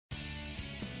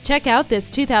Check out this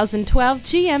 2012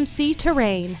 GMC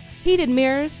Terrain. Heated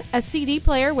mirrors, a CD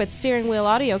player with steering wheel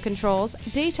audio controls,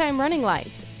 daytime running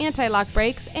lights, anti-lock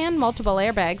brakes, and multiple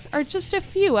airbags are just a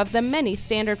few of the many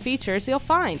standard features you'll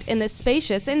find in this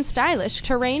spacious and stylish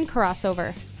Terrain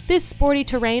crossover. This sporty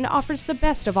Terrain offers the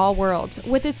best of all worlds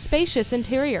with its spacious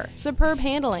interior, superb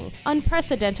handling,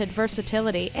 unprecedented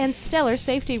versatility, and stellar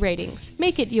safety ratings.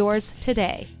 Make it yours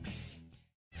today.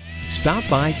 Stop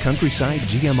by Countryside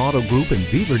GM Auto Group in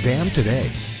Beaver Dam today.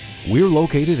 We're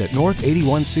located at North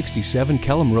 8167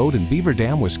 Kellom Road in Beaver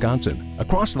Dam, Wisconsin,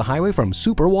 across the highway from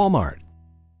Super Walmart.